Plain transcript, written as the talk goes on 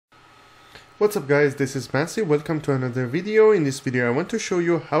What's up guys, this is Massey. Welcome to another video. In this video I want to show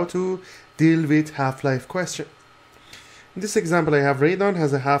you how to deal with half-life question. In this example I have radon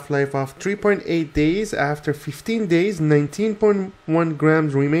has a half-life of 3.8 days. After 15 days 19.1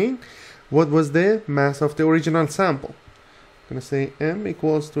 grams remain. What was the mass of the original sample? I'm going to say m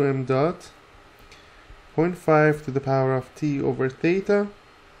equals to m dot 0.5 to the power of t over theta.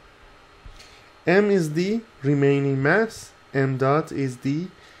 M is the remaining mass, m dot is the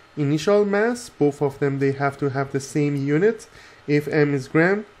initial mass. Both of them, they have to have the same unit. If m is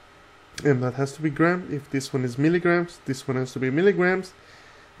gram, m dot has to be gram. If this one is milligrams, this one has to be milligrams.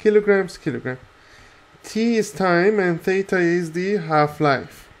 Kilograms, kilogram. T is time and theta is the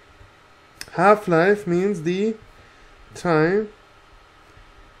half-life. Half-life means the time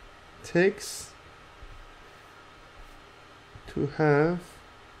takes to have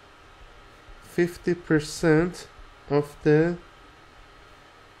 50% of the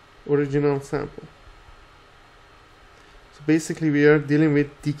original sample. So basically we are dealing with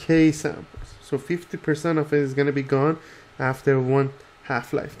decay samples. So 50% of it is going to be gone after one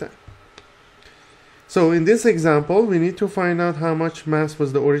half-life time. So in this example we need to find out how much mass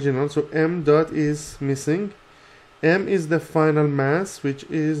was the original. So m dot is missing. M is the final mass, which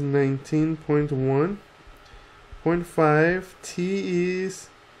is 19.1.5. T is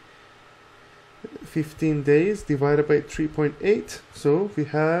 15 days divided by 3.8. So we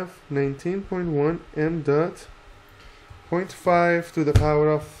have 19.1 m dot 0.5 to the power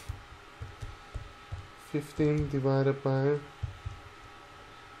of 15 divided by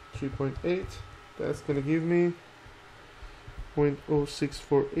 3.8. That's going to give me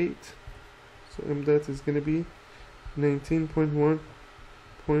 0.0648. So m dot is going to be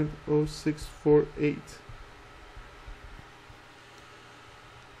 19.1.0648.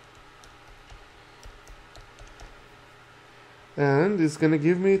 And it's going to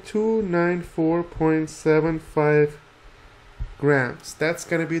give me 294.75 grams. That's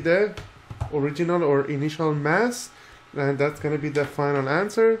going to be the original or initial mass, and that's going to be the final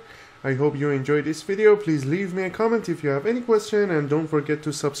answer. I hope you enjoyed this video. Please leave me a comment if you have any question, and don't forget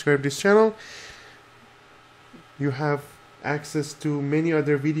to subscribe this channel. You have access to many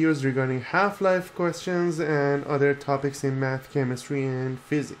other videos regarding half-life questions and other topics in math, chemistry, and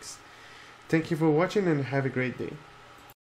physics. Thank you for watching and have a great day.